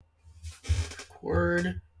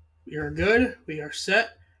Record. We are good. We are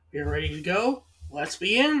set. We are ready to go. Let's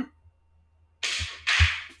begin.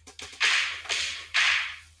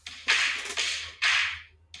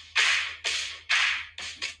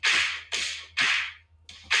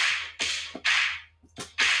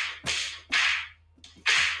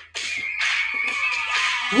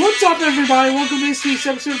 What's up, everybody? Welcome to this week's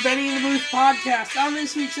episode of Benny in the Booth podcast. On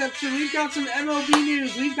this week's episode, we've got some MLB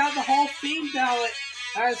news. We've got the Hall of Fame ballot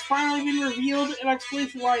that has finally been revealed, and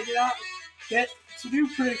explanation why I did not get to do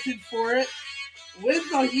predictions for it, with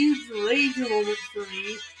a huge rage moment for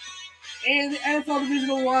me, and the NFL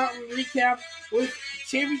Divisional recap with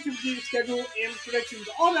championship game schedule and predictions.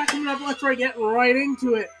 All that coming up. Let's get right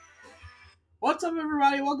into it. What's up,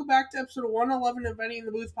 everybody? Welcome back to episode 111 of Benny in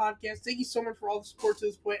the Booth podcast. Thank you so much for all the support to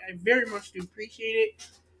this point. I very much do appreciate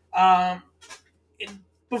it.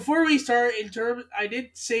 Before we start, I did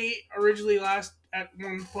say originally at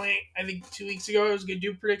one point, I think 2 weeks ago, I was going to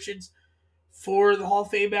do predictions for the Hall of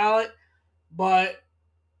Fame ballot. But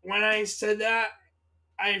when I said that,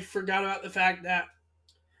 I forgot about the fact that,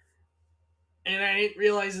 and I didn't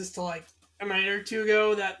realize this till like a night or two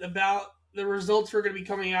ago, that the results were going to be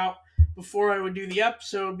coming out before I would do the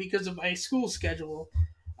episode because of my school schedule.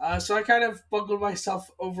 So I kind of bungled myself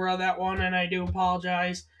over on that one, and I do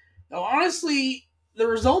apologize. Though honestly, the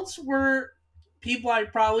results were people I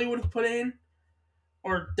probably would have put in,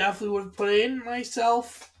 or definitely would have put in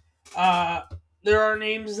myself. There are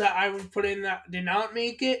names that I would put in that did not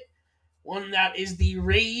make it. One that is the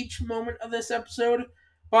rage moment of this episode.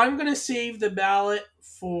 But I'm going to save the ballot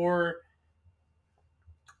for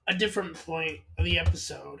a different point of the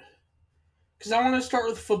episode. Because I want to start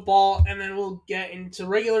with football, and then we'll get into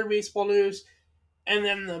regular baseball news, and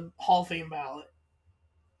then the Hall of Fame ballot.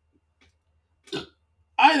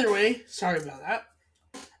 Either way, sorry about that.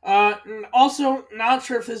 Also, not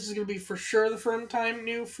sure if this is going to be for sure the firm time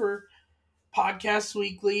new for podcasts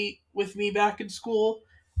weekly with me back in school.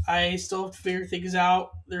 I still have to figure things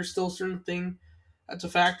out. There's still a certain thing that's a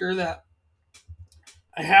factor that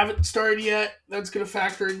I haven't started yet. That's going to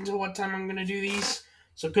factor into what time I'm going to do these.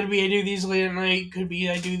 So it could be I do these late at night. Could be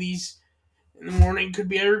I do these in the morning. Could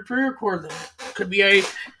be I pre-record them. Could be I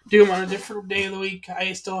do them on a different day of the week.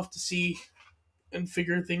 I still have to see and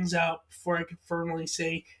figure things out before I can firmly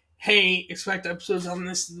say, hey, expect episodes on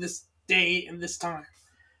this day and this time.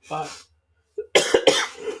 But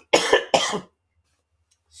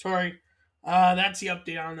sorry. That's the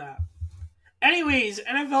update on that. Anyways,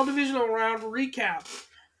 NFL Divisional round recap.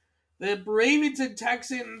 The Ravens and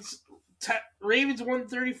Texans... Ravens won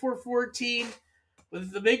 34-14,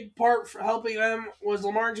 with the big part for helping them was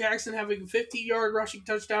Lamar Jackson having a 50-yard rushing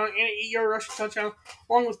touchdown and an 8-yard rushing touchdown,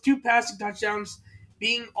 along with 2 passing touchdowns,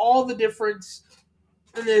 being all the difference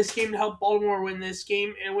in this game to help Baltimore win this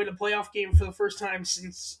game and win a playoff game for the first time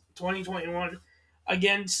since 2021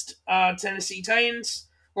 against Tennessee Titans.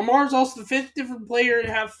 Lamar is also the 5th different player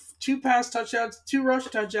to have 2 pass touchdowns, 2 rush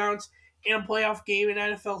touchdowns, in a playoff game in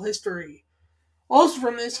NFL history. Also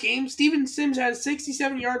from this game, Steven Sims had a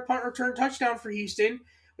 67-yard punt return touchdown for Houston,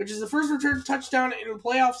 which is the first return touchdown in the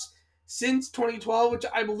playoffs since 2012, which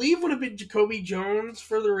I believe would have been Jacoby Jones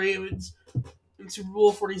for the Ravens in Super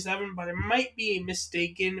Bowl 47, but I might be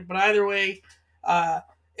mistaken. But either way,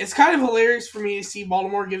 it's kind of hilarious for me to see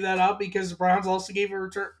Baltimore give that up because the Browns also gave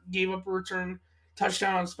up a return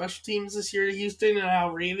touchdown on special teams this year to Houston, and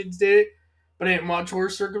how Ravens did it, but in a much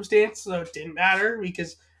worse circumstance, so it didn't matter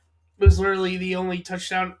because it was literally the only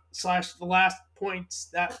touchdown / the last points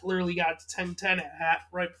that literally got to 10-10 at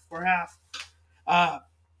right before half. That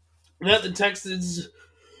the Texans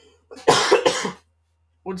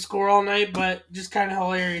would score all night, but just kind of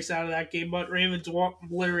hilarious out of that game. But Ravens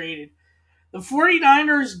obliterated. The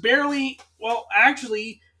 49ers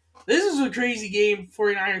actually, this is a crazy game,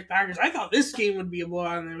 49ers-Packers. I thought this game would be a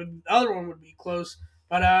blowout and the other one would be close.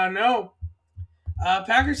 But no.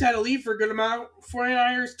 Packers had a lead for a good amount.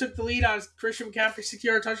 49ers took the lead on Christian McCaffrey's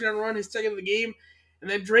 6-yard touchdown run, his second of the game. And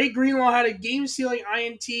then Dre Greenlaw had a game-sealing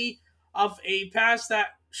INT of a pass that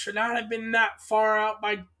should not have been that far out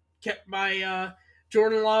by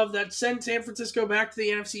Jordan Love that sent San Francisco back to the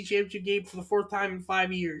NFC Championship game for the 4th time in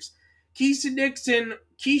 5 years.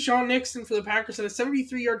 Keyshawn Nixon for the Packers had a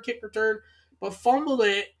 73-yard kick return, but fumbled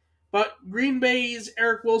it. But Green Bay's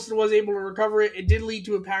Eric Wilson was able to recover it. It did lead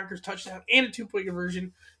to a Packers touchdown and a 2-point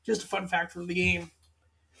conversion. Just a fun fact for the game.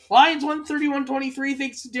 Lions won 31-23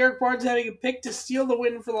 thanks to Derek Barnes having a pick to steal the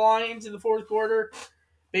win for the Lions in the 4th quarter.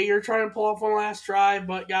 Baker trying to pull off one last drive,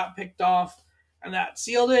 but got picked off, and that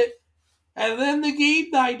sealed it. And then the game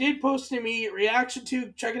that I did post an immediate reaction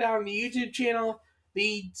to, check it out on the YouTube channel.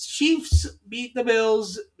 The Chiefs beat the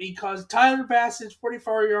Bills because Tyler Bassett's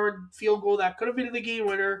 44-yard field goal that could have been the game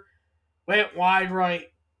winner went wide right.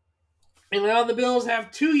 And now the Bills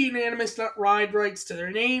have 2 unanimous wide rights to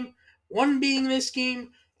their name, one being this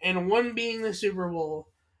game and one being the Super Bowl.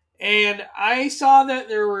 And I saw that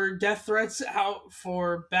there were death threats out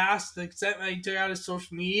for Bass to the extent that he took out his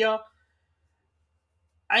social media.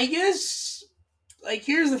 I guess,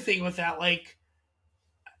 here's the thing with that.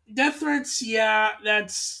 Death threats, yeah,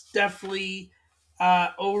 that's definitely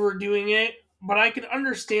overdoing it. But I can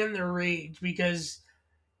understand their rage because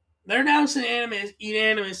they're now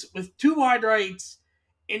unanimous with 2 wide rights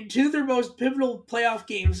in 2 of their most pivotal playoff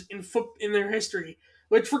games in their history.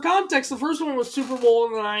 Which, for context, the first one was Super Bowl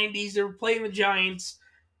in the 90s. They were playing the Giants.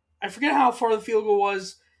 I forget how far the field goal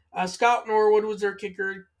was. Scott Norwood was their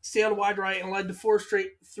kicker, sailed wide right, and led to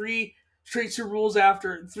 3 straight Super Bowls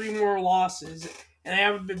after, and 3 more losses. And they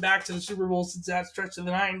haven't been back to the Super Bowl since that stretch of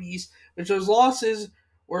the 90s, which those losses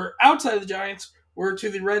were outside of the Giants, were to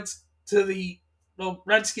the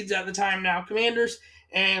Redskins at the time, now Commanders,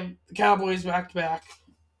 and the Cowboys back-to-back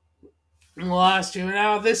in the last 2. And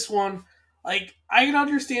now this one, I can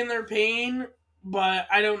understand their pain, but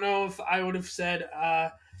I don't know if I would have said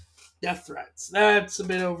death threats. That's a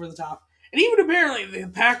bit over the top. And even apparently the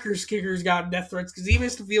Packers kickers got death threats because he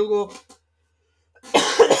missed a field goal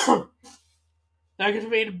that could have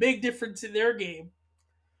made a big difference in their game.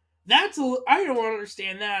 I don't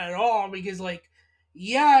understand that at all because,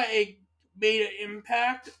 yeah, it made an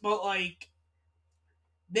impact, but,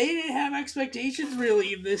 they didn't have expectations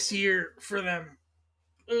really this year for them.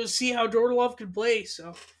 See how Jordan Love could play,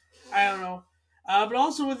 so I don't know. But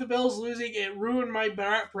also with the Bills losing, it ruined my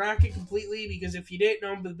bracket completely because if you didn't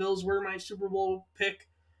know, the Bills were my Super Bowl pick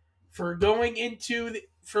for going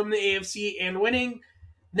from the AFC and winning.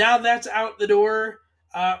 Now that's out the door.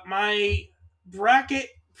 My bracket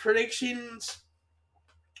predictions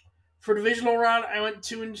for divisional round, I went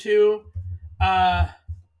 2-2.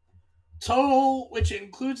 Total, which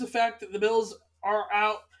includes the fact that the Bills are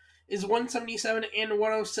out, is 177 and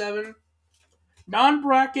 107.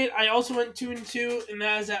 Non-bracket, I also went 2-2, and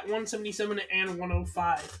that is at 177 and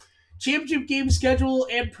 105. Championship game schedule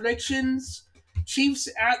and predictions. Chiefs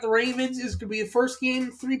at the Ravens is going to be the first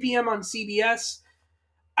game, 3 p.m. on CBS.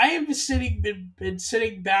 I have been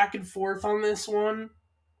sitting back and forth on this one,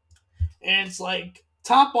 and it's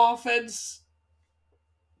top offense,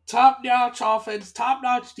 top-notch offense,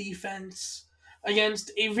 top-notch defense against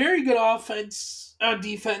a very good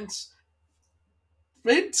defense.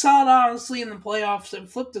 Been solid, honestly, in the playoffs and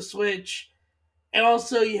flipped the switch. And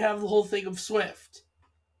also, you have the whole thing of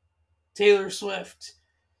Taylor Swift.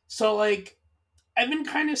 So, I've been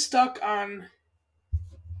kind of stuck on,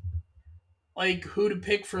 who to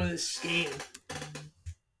pick for this game.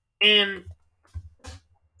 And,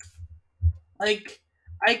 I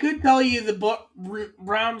could tell you the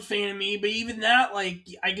Browns fan of me, but even that, I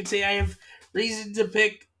could say I have reason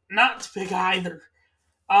to not to pick either.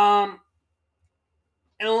 And,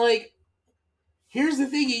 here's the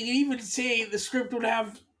thing, you can even say the script would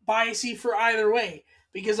have biasy for either way.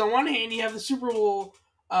 Because on one hand, you have the Super Bowl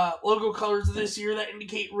logo colors this year that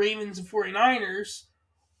indicate Ravens and 49ers,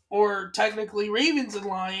 or technically Ravens and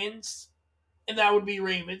Lions, and that would be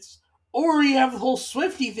Ravens. Or you have the whole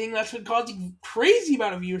Swiftie thing that's been causing crazy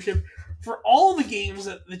amount of viewership for all the games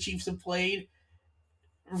that the Chiefs have played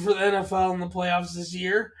for the NFL in the playoffs this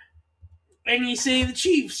year. And you say the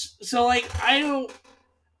Chiefs. So, at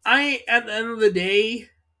the end of the day,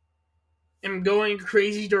 am going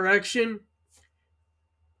crazy direction.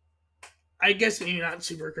 I guess maybe not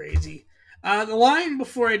super crazy. The line,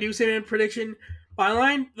 before I do say my prediction,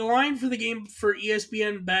 the line for the game for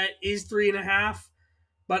ESPN Bet is 3.5.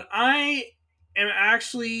 But I am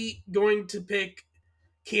actually going to pick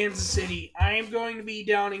Kansas City. I am going to be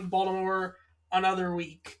downing Baltimore another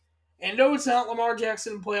week. And no, it's not Lamar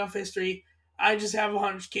Jackson in playoff history. I just have a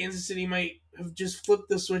hunch Kansas City might have just flipped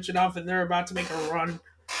the switch off and they're about to make a run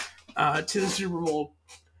to the Super Bowl.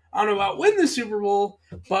 I don't know about win the Super Bowl,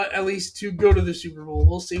 but at least to go to the Super Bowl.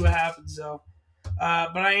 We'll see what happens, though.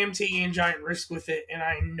 But I am taking a giant risk with it, and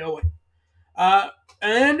I know it.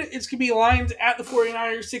 And it's going to be Lions at the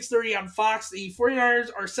 49ers, 6:30 on Fox. The 49ers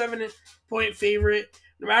are 7-point favorite.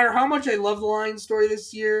 No matter how much I love the Lions story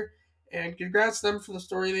this year, and congrats to them for the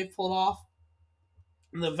story they've pulled off,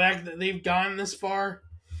 and the fact that they've gone this far.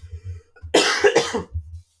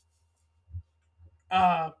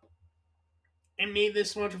 And made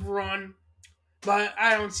this much of a run. But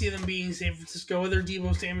I don't see them beating San Francisco. Whether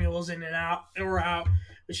Deebo Samuel's in and out,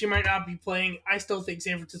 but she might not be playing. I still think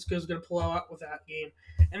San Francisco is going to pull out with that game.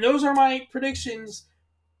 And those are my predictions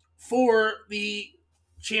for the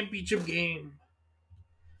championship game.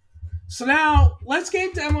 So now, let's get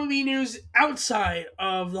into MLB news outside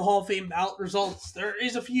of the Hall of Fame ballot results. There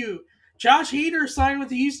is a few. Josh Hader signed with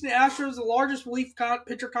the Houston Astros, the largest relief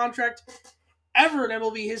pitcher contract ever in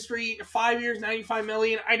MLB history. 5 years, $95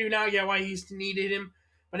 million. I do not get why Houston needed him.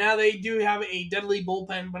 But now they do have a deadly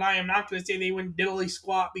bullpen. But I am not going to say they win diddly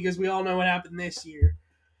squat because we all know what happened this year.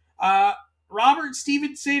 Robert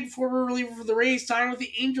Stevenson, former reliever for the Rays, signed with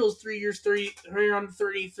the Angels 3 years,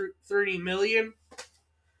 $30 million.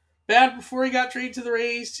 Bad before he got traded to the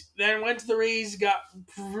Rays, then went to the Rays, got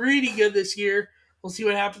pretty good this year. We'll see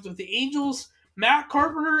what happens with the Angels. Matt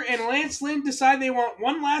Carpenter and Lance Lynn decide they want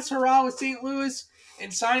one last hurrah with St. Louis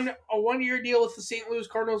and signed a one-year deal with the St. Louis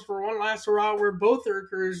Cardinals for one last hurrah, where both their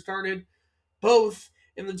careers started, both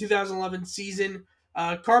in the 2011 season.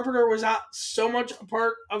 Carpenter was not so much a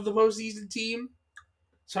part of the postseason team,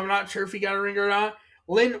 so I'm not sure if he got a ring or not.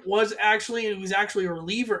 Lynn was actually a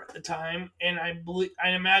reliever at the time, and I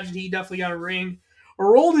imagine he definitely got a ring.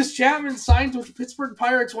 Aroldis Chapman signed with the Pittsburgh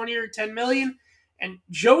Pirates 1 year, $10 million, and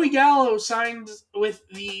Joey Gallo signed with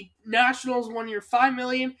the Nationals 1 year, $5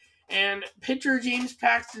 million, and pitcher James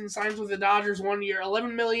Paxton signs with the Dodgers 1 year,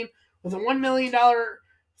 $11 million, with a $1 million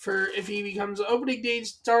for if he becomes an opening day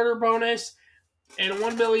starter bonus, and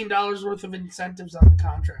 $1 million worth of incentives on the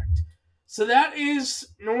contract. So that is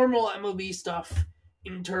normal MLB stuff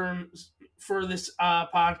in terms for this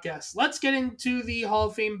podcast. Let's get into the Hall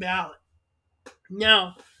of Fame ballot.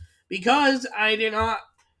 Now, because I did not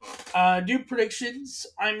do predictions,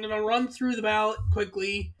 I'm going to run through the ballot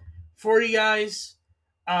quickly for you guys.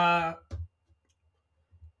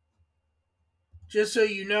 Just so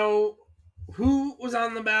you know who was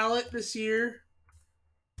on the ballot this year.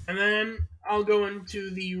 And then I'll go into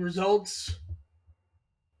the results.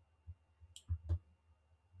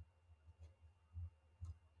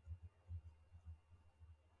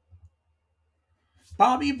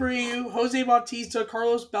 Bobby Abreu, Jose Bautista,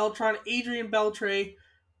 Carlos Beltran, Adrian Beltre,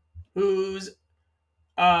 Bobby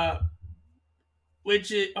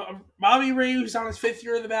Abreu, who's on his 5th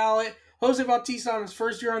year on the ballot, Jose Bautista on his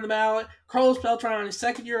 1st year on the ballot, Carlos Beltran on his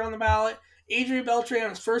 2nd year on the ballot, Adrian Beltre on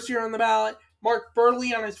his 1st year on the ballot, Mark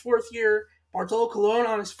Burley on his 4th year, Bartolo Colon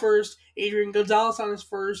on his 1st, Adrian Gonzalez on his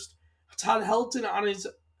 1st, Todd Helton on his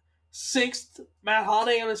 6th, Matt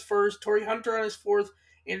Holliday on his 1st, Torrey Hunter on his 4th,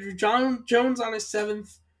 Andrew Jones on his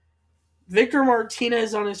 7th, Victor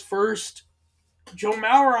Martinez on his 1st, Joe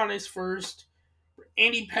Mauer on his 1st,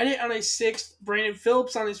 Andy Pettit on his 6th, Brandon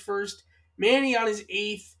Phillips on his 1st, Manny on his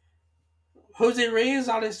 8th, Jose Reyes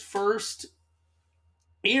on his 1st,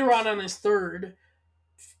 A-Rod on his 3rd,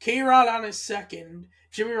 K-Rod on his 2nd,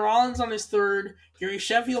 Jimmy Rollins on his 3rd, Gary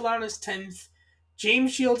Sheffield on his 10th,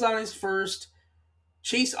 James Shields on his 1st,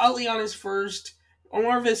 Chase Utley on his 1st,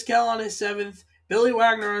 Omar Vizquel on his 7th, Billy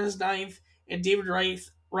Wagner on his 9th, and David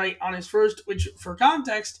Wright on his 1st, which, for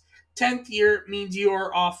context, 10th year means you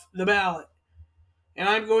are off the ballot. And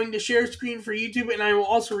I'm going to share screen for YouTube, and I will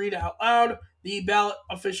also read out loud the ballot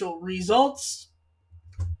official results.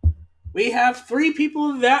 We have 3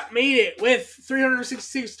 people that made it with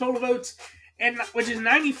 366 total votes, and which is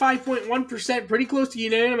 95.1%, pretty close to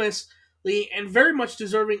unanimously, and very much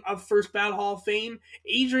deserving of first ballot Hall of Fame.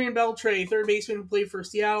 Adrian Beltre, 3rd baseman who played for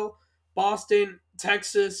Seattle, Boston,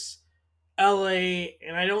 Texas, LA,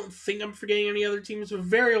 and I don't think I'm forgetting any other teams, but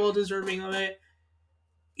very well deserving of it.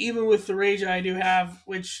 Even with the rage I do have,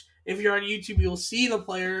 which if you're on YouTube, you'll see the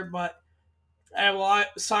player, but I will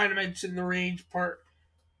sign to mention the rage part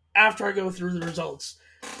after I go through the results.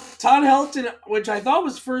 Todd Helton, which I thought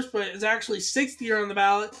was 1st, but is actually 6th year on the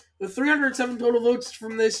ballot, with 307 total votes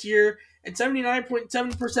from this year, and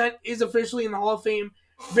 79.7% is officially in the Hall of Fame.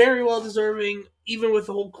 Very well deserving, even with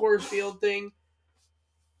the whole Coors Field thing.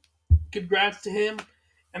 Congrats to him.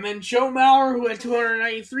 And then Joe Mauer, who had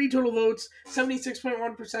 293 total votes,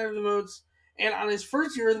 76.1% of the votes, and on his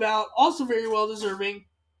 1st year of the ballot, also very well deserving.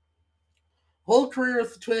 Whole career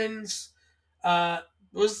with the Twins,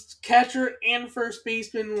 was catcher and first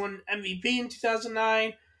baseman, won MVP in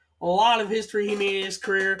 2009. A lot of history he made in his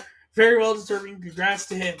career. Very well deserving. Congrats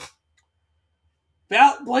to him.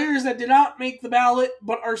 Players that did not make the ballot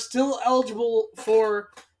but are still eligible for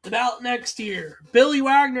the ballot next year. Billy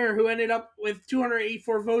Wagner, who ended up with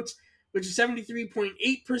 284 votes, which is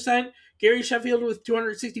 73.8%. Gary Sheffield with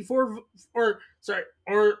 264,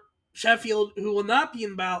 Sheffield, who will not be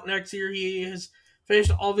in the ballot next year. He has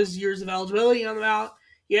finished all of his years of eligibility on the ballot.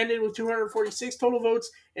 He ended with 246 total votes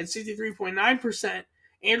and 63.9%.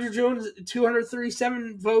 Andrew Jones,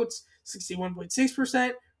 237 votes,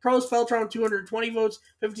 61.6%. Carlos Beltran, 220 votes,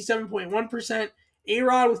 57.1%.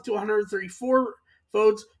 A-Rod with 234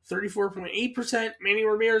 votes, 34.8%. Manny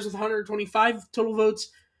Ramirez with 125 total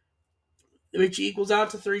votes, which equals out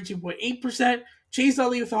to 32.8%. Chase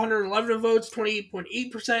Utley with 111 votes,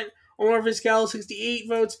 28.8%. Omar Vizquel, 68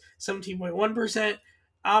 votes, 17.1%.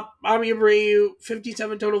 Bobby Abreu,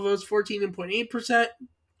 57 total votes, 14.8%.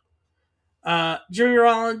 Jimmy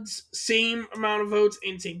Rollins, same amount of votes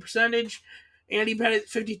and same percentage. Andy Pettit,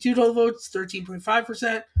 52 total votes,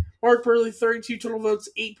 13.5%. Mark Burley, 32 total votes,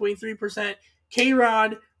 8.3%.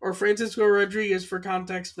 K-Rod, or Francisco Rodriguez for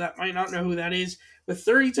context, that might not know who that is, with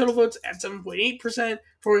 30 total votes at 7.8%.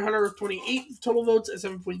 Torrey Hunter with 28 total votes at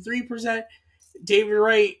 7.3%.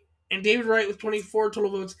 David Wright with 24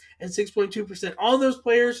 total votes at 6.2%. All those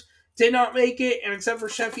players did not make it, and except for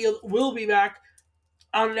Sheffield, will be back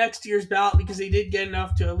on next year's ballot because they did get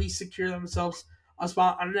enough to at least secure themselves a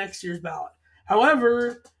spot on next year's ballot.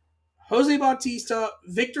 However, Jose Bautista,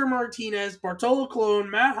 Victor Martinez, Bartolo Colon,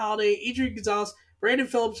 Matt Holliday, Adrian Gonzalez, Brandon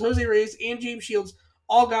Phillips, Jose Reyes, and James Shields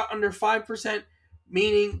all got under 5%,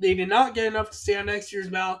 meaning they did not get enough to stay on next year's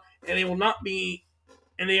ballot, and they will not be,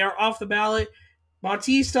 and they are off the ballot.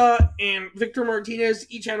 Bautista and Victor Martinez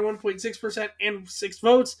each had 1.6% and 6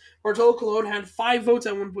 votes. Bartolo Colon had 5 votes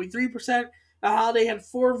at 1.3%. Holiday had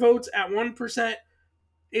 4 votes at 1%.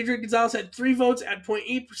 Adrian Gonzalez had 3 votes at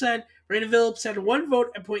 0.8%. Brandon Phillips had 1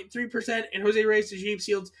 vote at 0.3%. And Jose Reyes and James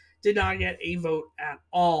Shields did not get a vote at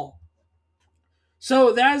all.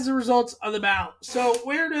 So that is the results of the ballot. So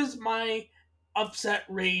where does my upset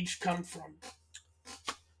rage come from?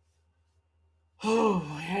 Oh,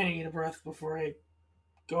 I had to get a breath before I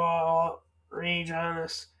go all rage on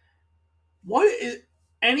this. What is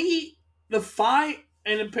the 5,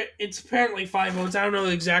 and it's apparently 5 votes. I don't know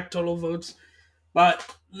the exact total votes,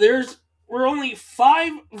 but we're only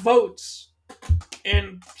 5 votes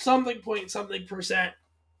and something percent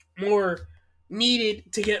more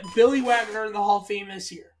needed to get Billy Wagner in the Hall of Fame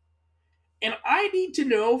this year. And I need to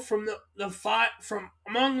know from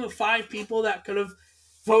among the 5 people that could have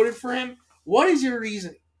voted for him, what is your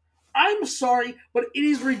reasoning? I'm sorry, but it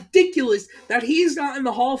is ridiculous that he is not in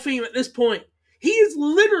the Hall of Fame at this point. He is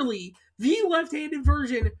literally the left-handed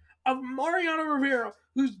version of Mariano Rivera,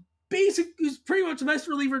 who's pretty much the best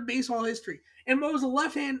reliever in baseball history. And Mo's a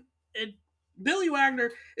left-hand, and Billy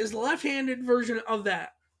Wagner is the left-handed version of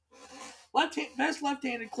that. Best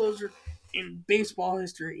left-handed closer in baseball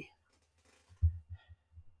history.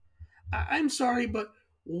 I'm sorry, but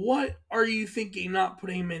what are you thinking not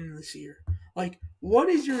putting him in this year? Like, what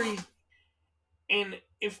is your... And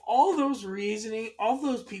if all those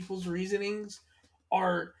people's reasonings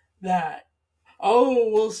are that,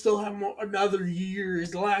 we'll still have another year.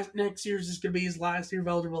 Next year's is going to be his last year of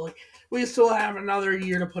eligibility. We still have another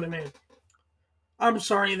year to put him in. I'm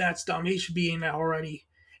sorry, that's dumb. He should be in already.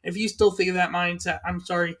 If you still think of that mindset, I'm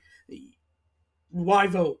sorry. Why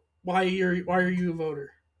vote? Why are you a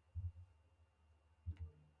voter?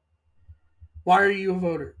 Why are you a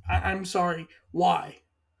voter? I'm sorry. Why?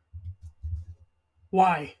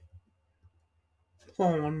 Why?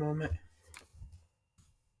 Hold on one moment.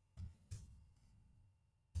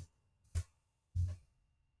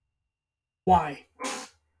 Why?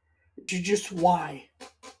 Just why?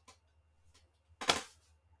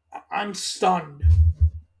 I'm stunned.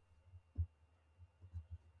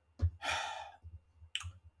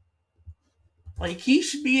 Like, he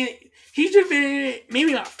should have been in it,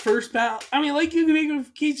 maybe not first ballot. I mean, like, you can make a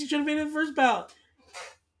case he should have been in the first ballot.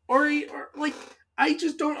 Or I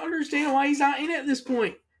just don't understand why he's not in it at this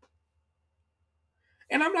point.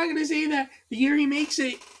 And I'm not going to say that the year he makes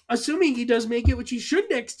it, assuming he does make it, which he should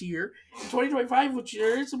next year, in 2025, which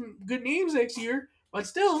there is some good names next year, but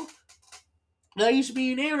still, that he should be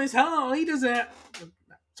unanimous. Hell, he doesn't have...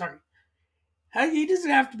 Sorry. He doesn't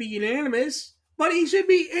have to be unanimous, but he should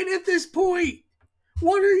be in at this point.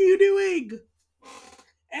 What are you doing?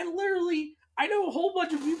 And literally, I know a whole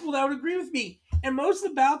bunch of people that would agree with me. And most of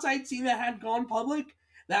the ballots I'd seen that had gone public,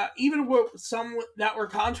 that even were some that were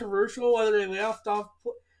controversial,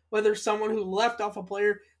 whether someone who left off a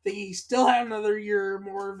player, that he still had another year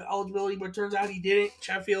more of eligibility, but turns out he didn't.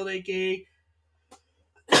 Sheffield, a.k.a.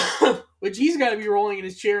 which he's got to be rolling in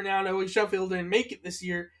his chair now knowing Sheffield didn't make it this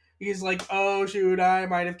year. He's like, oh, shoot, I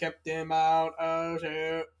might have kept him out. Oh,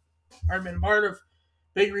 shoot. I've been part of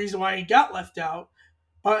big reason why he got left out.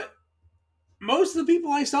 But most of the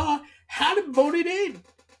people I saw had him voted in.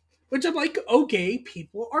 Which I'm like, okay,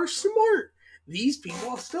 people are smart. These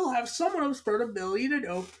people still have somewhat of smart ability to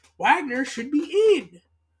know Wagner should be in.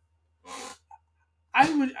 I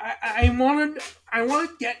want to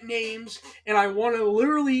get names, and I want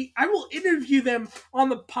to I will interview them on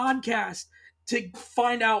the podcast to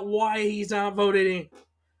find out why he's not voted in.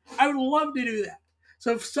 I would love to do that.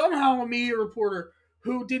 So if somehow a media reporter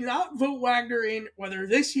who did not vote Wagner in, whether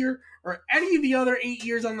this year or any of the other 8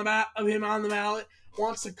 years of him on the ballot,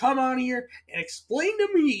 wants to come on here and explain to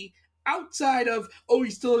me, outside of, he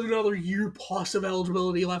still has another year plus of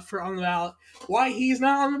eligibility left for on the ballot, why he's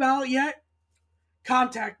not on the ballot yet,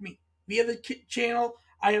 contact me via the channel.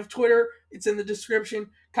 I have Twitter. It's in the description.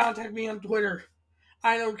 Contact me on Twitter.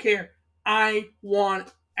 I don't care. I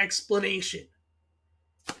want explanation.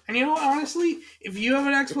 And you know what, honestly, if you have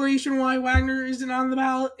an explanation why Wagner isn't on the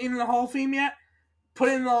ballot in the Hall of Fame yet, put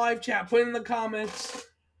it in the live chat. Put it in the comments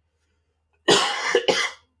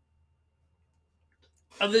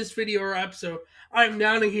of this video or episode. I'm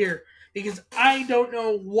down to hear, because I don't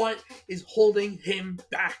know what is holding him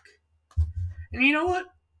back. And you know what?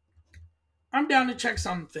 I'm down to check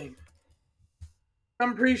something.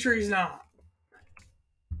 I'm pretty sure he's not.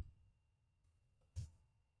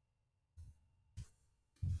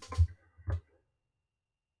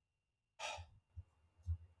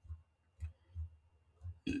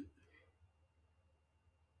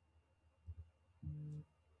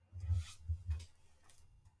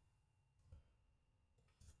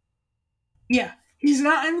 Yeah, he's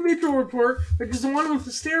not in the Mitchell report, which is one of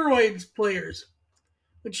the steroids players.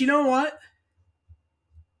 But you know what?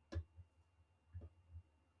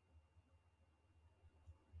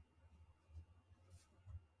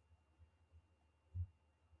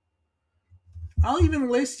 I'll even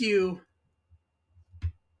list you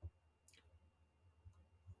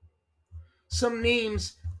some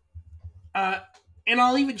names, and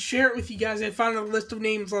I'll even share it with you guys. I found a list of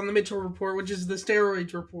names on the Mitchell report, which is the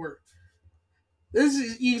steroids report. This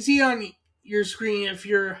is, you can see on your screen if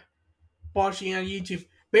you're watching on YouTube.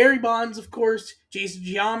 Barry Bonds, of course, Jason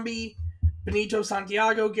Giambi, Benito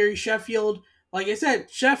Santiago, Gary Sheffield. Like I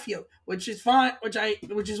said, Sheffield, which is fine,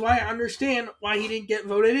 which is why I understand why he didn't get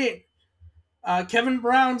voted in. Kevin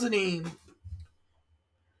Brown's a name.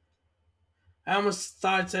 I almost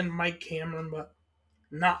thought it said Mike Cameron, but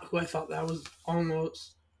not who I thought that was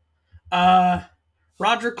almost.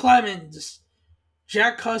 Roger Clemens,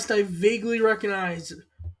 Jack Cust, I vaguely recognize.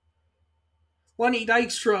 Lenny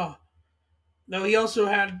Dykstra, though he also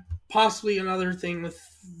had possibly another thing with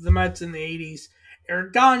the Mets in the 80s.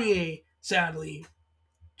 Eric Gagne, sadly.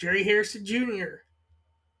 Jerry Harrison Jr.,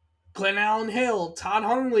 Glenn Allen Hill, Todd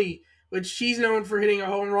Hundley, which she's known for hitting a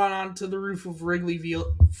home run onto the roof of Wrigley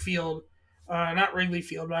Field. Not Wrigley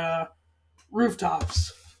Field, but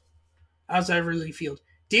rooftops outside Wrigley Field.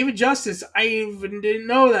 David Justice, I even didn't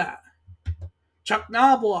know that. Chuck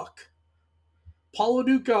Knobloch, Paulo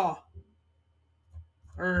Duca,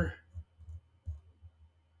 or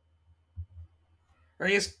I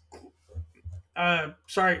guess,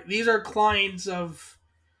 sorry, these are clients of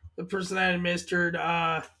the person that administered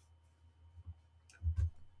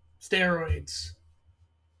steroids.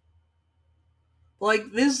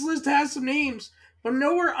 Like, this list has some names, but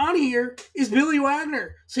nowhere on here is Billy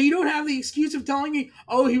Wagner. So you don't have the excuse of telling me,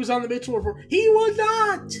 he was on the Mitchell report. He was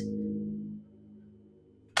not!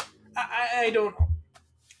 I don't know.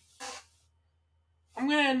 I'm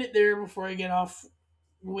going to end it there before I get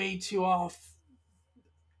way too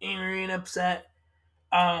angry and upset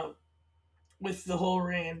with the whole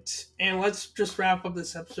rant. And let's just wrap up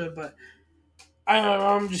this episode, but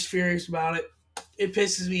I'm just furious about it. It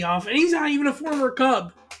pisses me off. And he's not even a former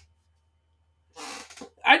Cub.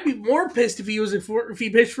 I'd be more pissed if he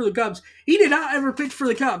pitched for the Cubs. He did not ever pitch for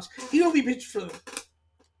the Cubs. He only pitched for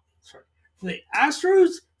the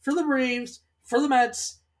Astros, for the Braves, for the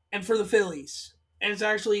Mets, and for the Phillies. And it's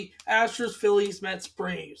actually Astros, Phillies, Mets,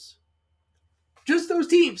 Braves. Just those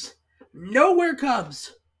teams. Nowhere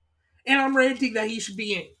Cubs. And I'm ranting that he should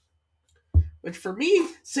be in. Which for me,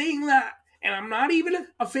 saying that, and I'm not even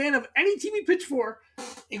a fan of any team he pitched for,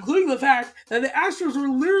 including the fact that the Astros were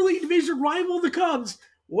literally division rival of the Cubs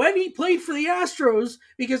when he played for the Astros,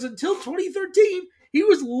 because until 2013, he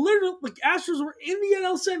was literally, the Astros were in the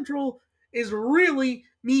NL Central, is really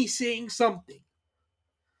me saying something.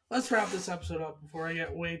 Let's wrap this episode up before I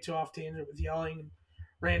get way too off tangent with yelling and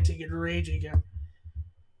ranting and raging again.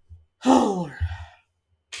 Oh, Lord.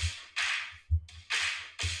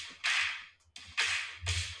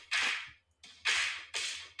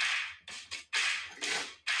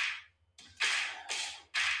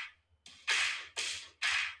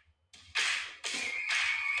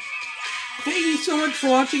 Thank you so much for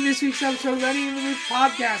watching this week's episode of Any in the Roof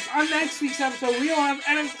Podcast. On next week's episode, we will have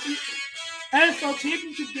NFL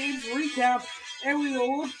Championship Games recap, and we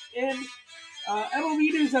will look in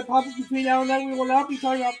MLB news that pop up between now and then. We will not be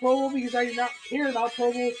talking about Pro Bowl because I do not care about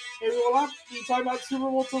Pro Bowl, and we will not be talking about Super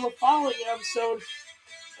Bowl till the following episode.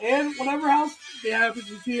 And whatever else happens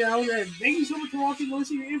between now and then. Thank you so much for watching and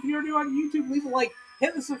listening. If you're new on YouTube, leave a like,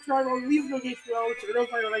 hit the subscribe button, leave a notification bell so you're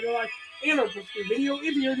notified when I go live and I post a video.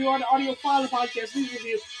 If you're new on audio, follow the podcast, leave a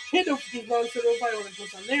review, hit the notification bell so you're notified when I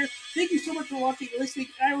post on there. Thank you so much for watching and listening,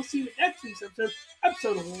 and I will see you in next week's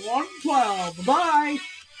episode 112.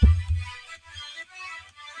 Bye-bye!